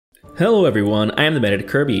Hello everyone, I am the Meta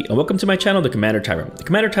Kirby, and welcome to my channel, The Commander Tavern. The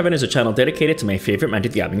Commander Tavern is a channel dedicated to my favorite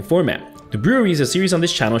Magic the Gathering format. The Brewery is a series on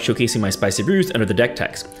this channel showcasing my spicy brews under the deck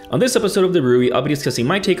text. On this episode of The Brewery, I'll be discussing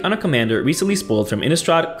my take on a commander recently spoiled from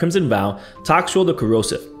Innistrad, Crimson Vow, Toxrill, the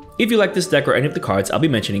Corrosive. If you like this deck or any of the cards I'll be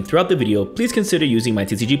mentioning throughout the video, please consider using my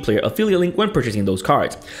TCG Player affiliate link when purchasing those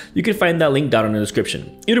cards. You can find that link down in the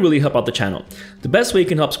description. It'll really help out the channel. The best way you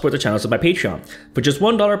can help support the channel is with my Patreon. For just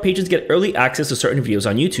 $1, patrons get early access to certain videos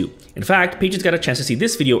on YouTube. In fact, patrons got a chance to see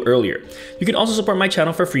this video earlier. You can also support my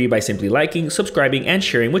channel for free by simply liking, subscribing, and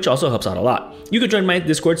sharing, which also helps out a lot. You can join my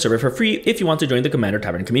Discord server for free if you want to join the Commander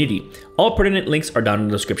Tavern community. All pertinent links are down in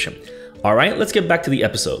the description. Alright, let's get back to the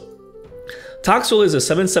episode. Toxrill is a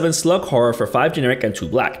 7/7 slug horror for 5 generic and 2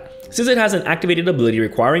 black. Since it has an activated ability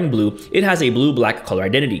requiring blue, it has a blue-black color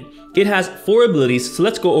identity. It has 4 abilities, so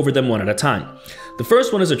let's go over them one at a time. The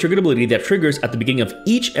first one is a triggered ability that triggers at the beginning of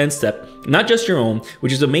each end step, not just your own,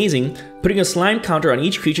 which is amazing, putting a slime counter on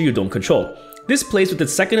each creature you don't control. This plays with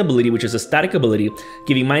its second ability, which is a static ability,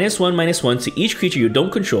 giving -1/-1 to each creature you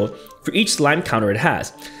don't control for each slime counter it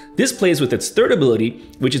has. This plays with its third ability,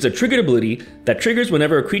 which is a triggered ability that triggers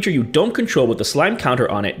whenever a creature you don't control with a slime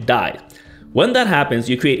counter on it dies. When that happens,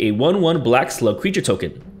 you create a 1/1 black slug creature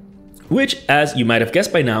token, which, as you might have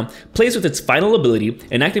guessed by now, plays with its final ability,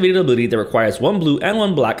 an activated ability that requires 1 blue and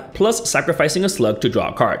 1 black, plus sacrificing a slug to draw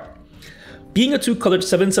a card. Being a 2-colored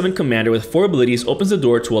 7/7 commander with 4 abilities opens the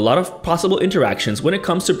door to a lot of possible interactions when it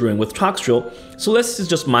comes to brewing with Toxrill, so this is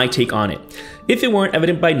just my take on it. If it weren't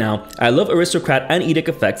evident by now, I love Aristocrat and Edict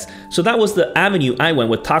effects, so that was the avenue I went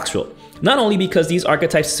with Toxrill. Not only because these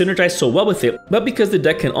archetypes synergize so well with it, but because the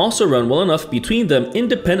deck can also run well enough between them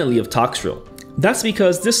independently of Toxrill. That's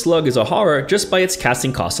because this slug is a horror just by its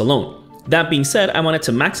casting cost alone. That being said, I wanted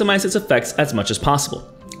to maximize its effects as much as possible.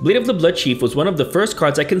 Blade of the Blood Chief was one of the first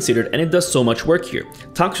cards I considered, and it does so much work here.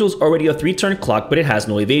 Toxrill's already a 3-turn clock, but it has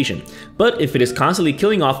no evasion. But if it is constantly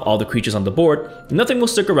killing off all the creatures on the board, nothing will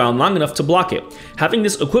stick around long enough to block it. Having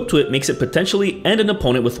this equipped to it makes it potentially end an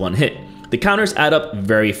opponent with 1 hit. The counters add up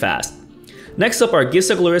very fast. Next up are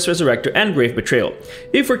Gisagloris Resurrector and Grave Betrayal.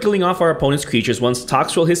 If we're killing off our opponent's creatures once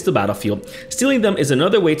Toxrill hits the battlefield, stealing them is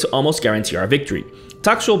another way to almost guarantee our victory.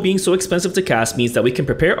 Toxrill being so expensive to cast means that we can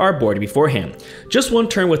prepare our board beforehand. Just 1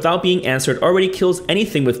 turn without being answered already kills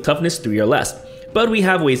anything with toughness 3 or less, but we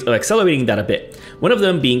have ways of accelerating that a bit, one of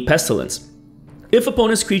them being Pestilence. If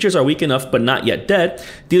opponent's creatures are weak enough but not yet dead,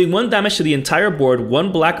 dealing 1 damage to the entire board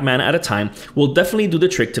 1 black mana at a time will definitely do the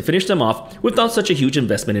trick to finish them off without such a huge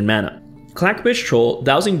investment in mana. Clackbridge Troll,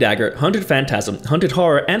 Dowsing Dagger, Hunted Phantasm, Hunted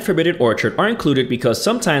Horror, and Forbidden Orchard are included because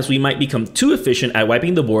sometimes we might become too efficient at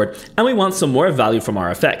wiping the board and we want some more value from our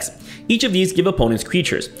effects. Each of these give opponents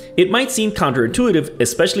creatures. It might seem counterintuitive,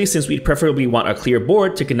 especially since we'd preferably want a clear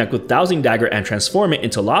board to connect with Dowsing Dagger and transform it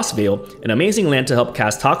into Lost Veil, an amazing land to help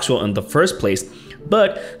cast Toxrill in the first place,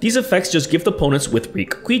 but these effects just gift opponents with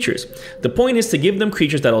weak creatures. The point is to give them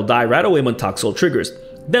creatures that'll die right away when Toxrill triggers.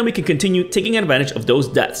 Then we can continue taking advantage of those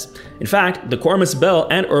deaths. In fact, the Cormus Bell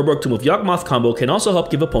and Urborg Tomb of Yawgmoth combo can also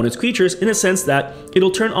help give opponents creatures in a sense that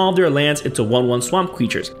it'll turn all of their lands into 1/1 swamp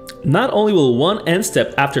creatures. Not only will 1 end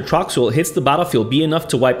step after Toxrill hits the battlefield be enough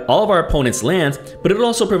to wipe all of our opponent's lands, but it'll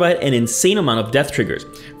also provide an insane amount of death triggers.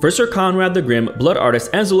 For Sir Conrad the Grim, Blood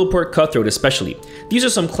Artist, and Zulaport Cutthroat especially. These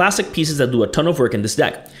are some classic pieces that do a ton of work in this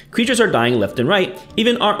deck. Creatures are dying left and right,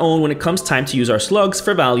 even our own when it comes time to use our slugs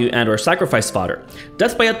for value and or sacrifice fodder.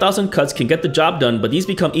 Death by 1,000 cuts can get the job done, but these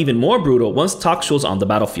become even more brutal once Toxrill's on the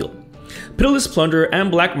battlefield. Pitiless Plunderer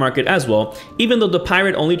and Black Market as well, even though the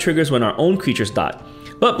Pirate only triggers when our own creatures die.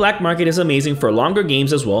 But Black Market is amazing for longer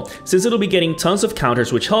games as well, since it'll be getting tons of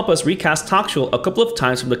counters which help us recast Toxrill a couple of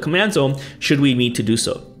times from the command zone should we need to do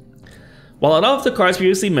so. While a lot of the cards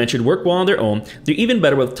previously mentioned work well on their own, they're even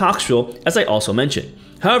better with Toxrill, as I also mentioned.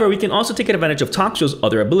 However, we can also take advantage of Toxrill's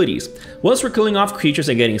other abilities. Once we're killing off creatures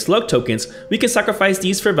and getting slug tokens, we can sacrifice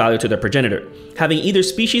these for value to their progenitor. Having either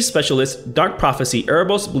Species Specialist, Dark Prophecy,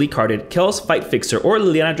 Erebos Bleakhearted, Kel's Fight Fixer, or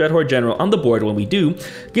Liliana Dreadhorde General on the board when we do,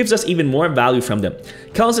 gives us even more value from them.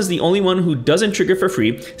 Kel's is the only one who doesn't trigger for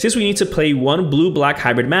free, since we need to play 1 blue-black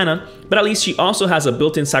hybrid mana, but at least she also has a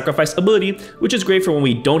built-in sacrifice ability, which is great for when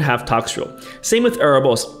we don't have Toxrill. Same with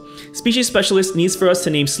Erebos. Species Specialist needs for us to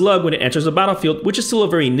name Slug when it enters the battlefield, which is still a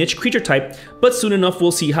very niche creature type, but soon enough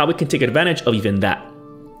we'll see how we can take advantage of even that.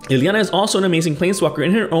 Liliana is also an amazing planeswalker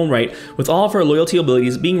in her own right, with all of her loyalty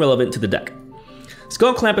abilities being relevant to the deck.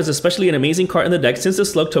 Skull Clamp is especially an amazing card in the deck since the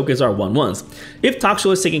slug tokens are 1/1s. If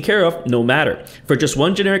Toxrill is taken care of, no matter. For just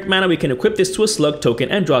 1 generic mana we can equip this to a slug token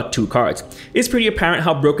and draw 2 cards. It's pretty apparent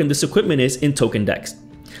how broken this equipment is in token decks.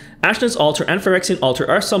 Ashnod's Altar and Phyrexian Altar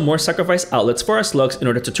are some more sacrifice outlets for our slugs in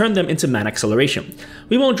order to turn them into mana acceleration.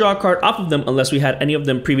 We won't draw a card off of them unless we had any of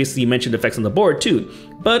them previously mentioned effects on the board too,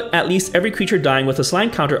 but at least every creature dying with a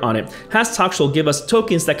slime counter on it has Toxrill give us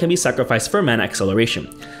tokens that can be sacrificed for mana acceleration,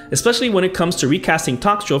 especially when it comes to recasting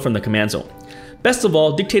Toxrill from the command zone. Best of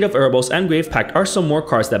all, Dictate of Erebos and Grave Pact are some more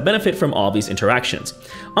cards that benefit from all these interactions.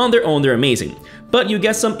 On their own, they're amazing, but you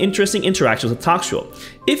get some interesting interactions with Toxrill.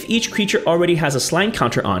 If each creature already has a slime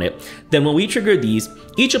counter on it, then when we trigger these,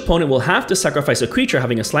 each opponent will have to sacrifice a creature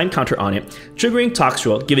having a slime counter on it, triggering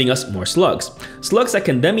Toxrill, giving us more slugs. Slugs that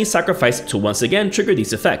can then be sacrificed to once again trigger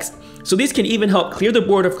these effects. So these can even help clear the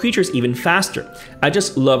board of creatures even faster. I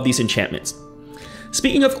just love these enchantments.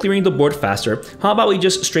 Speaking of clearing the board faster, how about we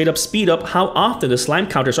just straight up speed up how often the slime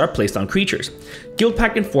counters are placed on creatures.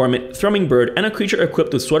 Guildpact Informant, Thrumming Bird, and a creature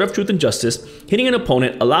equipped with Sword of Truth and Justice hitting an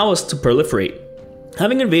opponent allow us to proliferate.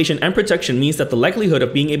 Having evasion and protection means that the likelihood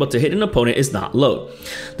of being able to hit an opponent is not low.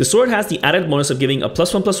 The sword has the added bonus of giving a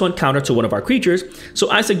 +1/+1 counter to one of our creatures, so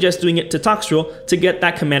I suggest doing it to Toxrill to get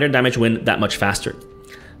that commander damage win that much faster.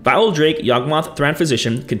 Viral Drake, Yawgmoth, Thran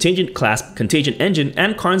Physician, Contingent Clasp, Contagion Engine,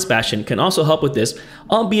 and Karn's Bastion can also help with this,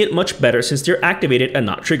 albeit much better since they're activated and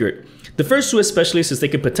not triggered. The first two especially, since they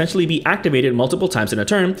could potentially be activated multiple times in a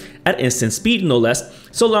turn, at instant speed no less,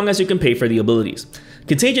 so long as you can pay for the abilities.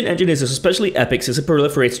 Contagion Engine is especially epic since it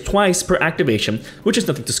proliferates twice per activation, which is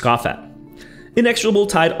nothing to scoff at. Inexorable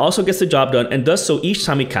Tide also gets the job done and does so each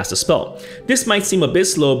time we cast a spell. This might seem a bit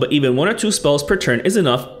slow, but even 1 or 2 spells per turn is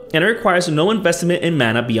enough, and it requires no investment in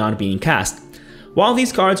mana beyond being cast. While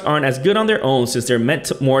these cards aren't as good on their own since they're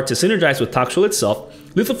meant more to synergize with Toxrill itself,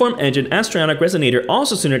 Lithoform Engine and Strionic Resonator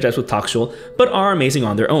also synergize with Toxrill, but are amazing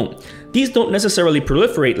on their own. These don't necessarily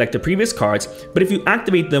proliferate like the previous cards, but if you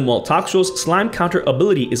activate them while Toxrill's slime counter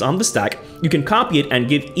ability is on the stack, you can copy it and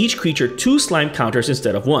give each creature 2 slime counters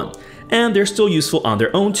instead of 1. And they're still useful on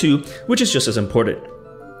their own too, which is just as important.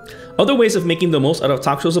 Other ways of making the most out of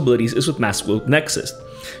Toxrill's abilities is with Maskwood Nexus.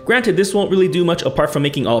 Granted, this won't really do much apart from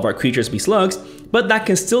making all of our creatures be slugs, but that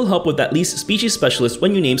can still help with at least Species Specialist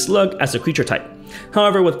when you name slug as a creature type.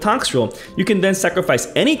 However, with Toxrill, you can then sacrifice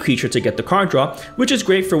any creature to get the card draw, which is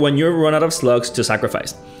great for when you run out of slugs to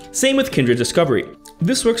sacrifice. Same with Kindred Discovery.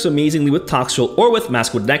 This works amazingly with Toxrill or with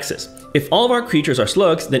Maskwood Nexus. If all of our creatures are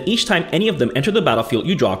slugs, then each time any of them enter the battlefield,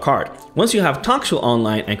 you draw a card. Once you have Toxrill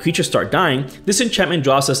online and creatures start dying, this enchantment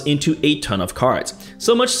draws us into a ton of cards.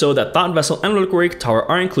 So much so that Thought Vessel and Reliquary Tower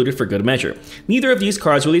are included for good measure. Neither of these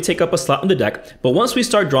cards really take up a slot in the deck, but once we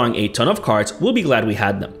start drawing a ton of cards, we'll be glad we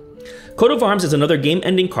had them. Coat of Arms is another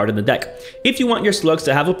game-ending card in the deck. If you want your slugs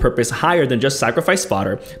to have a purpose higher than just sacrifice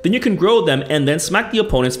fodder, then you can grow them and then smack the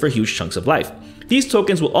opponents for huge chunks of life. These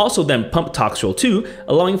tokens will also then pump Toxrill too,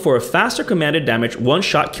 allowing for a faster commanded damage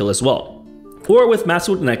one-shot kill as well. Or with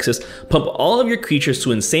Maskwood Nexus, pump all of your creatures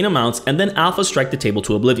to insane amounts and then alpha strike the table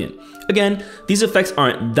to oblivion. Again, these effects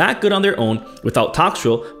aren't that good on their own without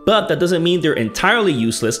Toxrill, but that doesn't mean they're entirely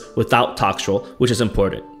useless without Toxrill, which is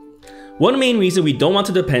important. One main reason we don't want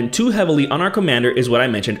to depend too heavily on our commander is what I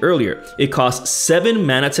mentioned earlier. It costs 7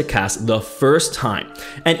 mana to cast the first time,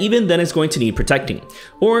 and even then it's going to need protecting.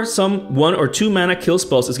 Or some 1 or 2 mana kill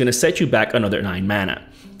spells is going to set you back another 9 mana.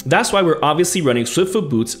 That's why we're obviously running Swiftfoot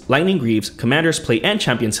Boots, Lightning Greaves, Commander's Plate, and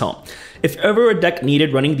Champion's Helm. If ever a deck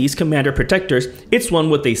needed running these commander protectors, it's one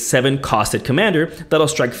with a 7-costed commander that'll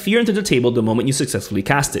strike fear into the table the moment you successfully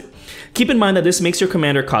cast it. Keep in mind that this makes your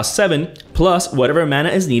commander cost 7, plus whatever mana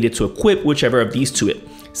is needed to equip whichever of these to it.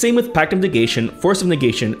 Same with Pact of Negation, Force of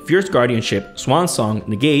Negation, Fierce Guardianship, Swan Song,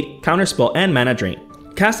 Negate, Counterspell, and Mana Drain.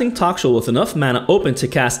 Casting Toxrill with enough mana open to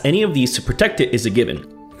cast any of these to protect it is a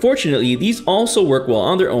given. Fortunately, these also work well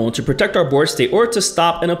on their own to protect our board state or to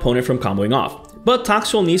stop an opponent from comboing off. But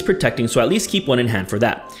Toxrill needs protecting, so at least keep one in hand for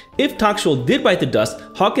that. If Toxrill did bite the dust,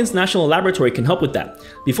 Hawkins National Laboratory can help with that.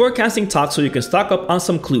 Before casting Toxrill, you can stock up on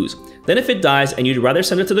some clues. Then if it dies and you'd rather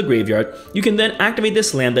send it to the graveyard, you can then activate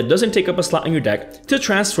this land that doesn't take up a slot in your deck to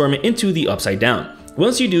transform it into the Upside Down.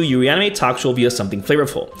 Once you do, you reanimate Toxrill via something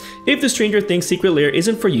flavorful. If the Stranger Things Secret Lair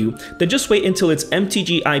isn't for you, then just wait until its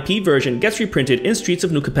MTG IP version gets reprinted in Streets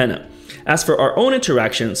of New Capenna. As for our own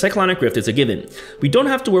interaction, Cyclonic Rift is a given. We don't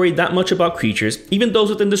have to worry that much about creatures, even those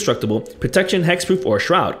with Indestructible, Protection, Hexproof, or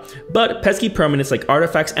Shroud, but pesky permanents like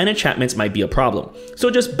artifacts and enchantments might be a problem, so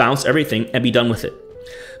just bounce everything and be done with it.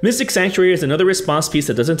 Mystic Sanctuary is another response piece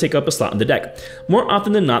that doesn't take up a slot in the deck. More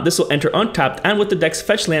often than not, this will enter untapped, and with the deck's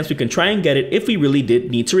fetch lands we can try and get it if we really did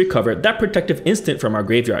need to recover that protective instant from our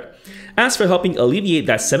graveyard. As for helping alleviate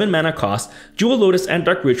that 7 mana cost, Jewel Lotus and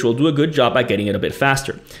Dark Ritual do a good job at getting it a bit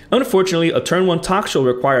faster. Unfortunately, a turn 1 Toxrill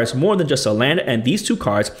requires more than just a land and these 2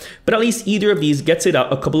 cards, but at least either of these gets it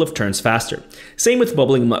out a couple of turns faster. Same with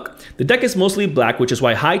Bubbling Muck. The deck is mostly black, which is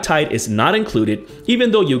why High Tide is not included,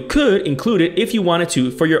 even though you could include it if you wanted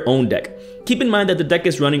to for your own deck. Keep in mind that the deck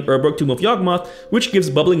is running Urborg Tomb of Yawgmoth, which gives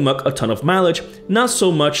Bubbling Muck a ton of mileage, not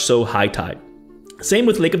so much so High Tide. Same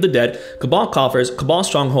with Lake of the Dead, Cabal Coffers, Cabal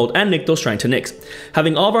Stronghold, and Nykthos Shrine to Nyx.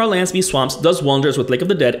 Having all of our lands be swamps does wonders with Lake of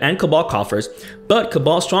the Dead and Cabal Coffers, but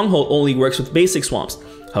Cabal Stronghold only works with basic swamps.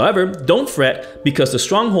 However, don't fret, because the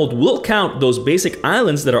Stronghold will count those basic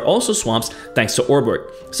islands that are also swamps thanks to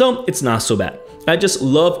Urborg, so it's not so bad. I just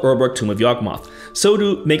love Urborg Tomb of Yawgmoth. So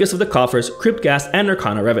do Magus of the Coffers, Cryptghast, and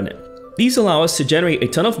Nirkana Revenant. These allow us to generate a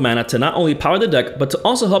ton of mana to not only power the deck, but to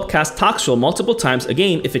also help cast Toxrill multiple times a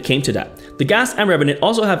game if it came to that. The Ghast and Revenant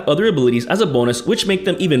also have other abilities as a bonus, which make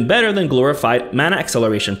them even better than glorified mana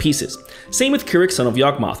acceleration pieces. Same with Keurig, Son of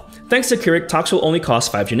Yawgmoth. Thanks to Keurig, Toxrill only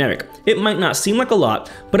costs 5 generic. It might not seem like a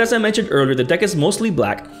lot, but as I mentioned earlier, the deck is mostly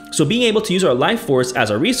black, so being able to use our Life Force as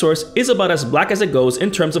a resource is about as black as it goes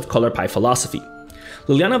in terms of color pie philosophy.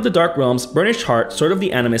 Liliana of the Dark Realms, Burnished Heart, Sword of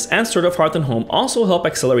the Animus, and Sword of Hearth and Home also help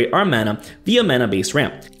accelerate our mana via mana-based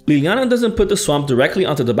ramp. Liliana doesn't put the swamp directly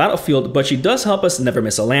onto the battlefield, but she does help us never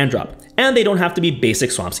miss a land drop. And they don't have to be basic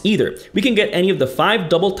swamps either. We can get any of the 5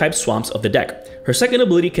 double-type swamps of the deck. Her second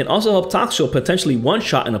ability can also help Toxrill potentially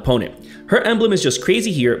one-shot an opponent. Her emblem is just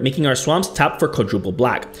crazy here, making our swamps tap for quadruple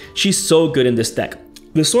black. She's so good in this deck.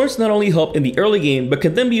 The swords not only help in the early game, but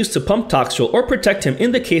can then be used to pump Toxrill or protect him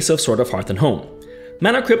in the case of Sword of Hearth and Home.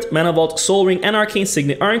 Mana Crypt, Mana Vault, Soul Ring, and Arcane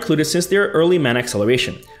Signet are included since they are early mana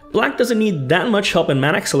acceleration. Black doesn't need that much help in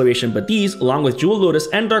mana acceleration, but these, along with Jewel Lotus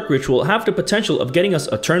and Dark Ritual, have the potential of getting us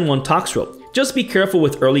a turn 1 Toxrill. Just be careful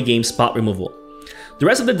with early game spot removal. The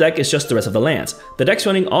rest of the deck is just the rest of the lands. The deck's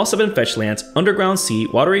running all 7 fetch lands: Underground Sea,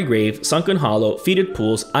 Watery Grave, Sunken Hollow, Fetid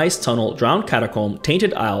Pools, Ice Tunnel, Drowned Catacomb,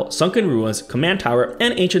 Tainted Isle, Sunken Ruins, Command Tower,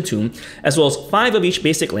 and Ancient Tomb, as well as 5 of each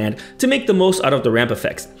basic land to make the most out of the ramp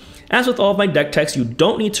effects. As with all of my deck techs, you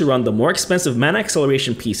don't need to run the more expensive mana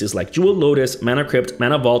acceleration pieces like Jewel Lotus, Mana Crypt,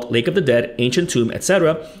 Mana Vault, Lake of the Dead, Ancient Tomb,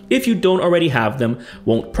 etc. if you don't already have them,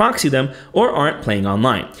 won't proxy them, or aren't playing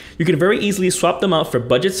online. You can very easily swap them out for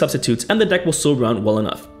budget substitutes and the deck will still run well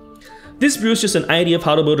enough. This brew is just an idea of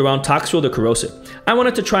how to build around Toxrill the Corrosive. I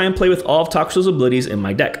wanted to try and play with all of Toxrill's abilities in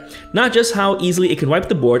my deck. Not just how easily it can wipe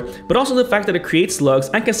the board, but also the fact that it creates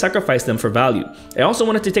slugs and can sacrifice them for value. I also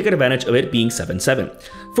wanted to take advantage of it being 7/7.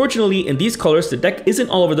 Fortunately, in these colors, the deck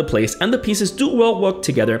isn't all over the place and the pieces do well work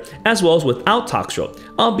together as well as without Toxrill,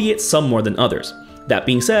 albeit some more than others. That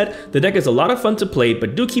being said, the deck is a lot of fun to play,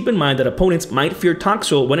 but do keep in mind that opponents might fear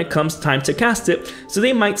Toxrill when it comes time to cast it, so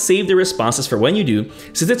they might save their responses for when you do,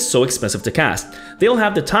 since it's so expensive to cast. They'll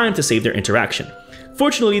have the time to save their interaction.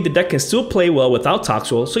 Fortunately, the deck can still play well without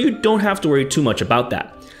Toxrill, so you don't have to worry too much about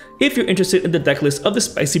that. If you're interested in the deck list of the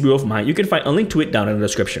spicy brew of mine, you can find a link to it down in the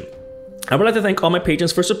description. I would like to thank all my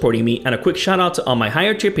patrons for supporting me, and a quick shout out to all my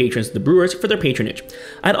higher tier patrons, the brewers, for their patronage.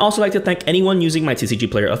 I'd also like to thank anyone using my TCG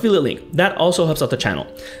Player affiliate link, that also helps out the channel.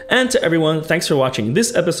 And to everyone, thanks for watching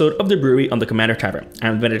this episode of The Brewery on the Commander Tavern.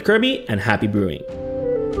 I'm Veneted Kirby, and happy brewing.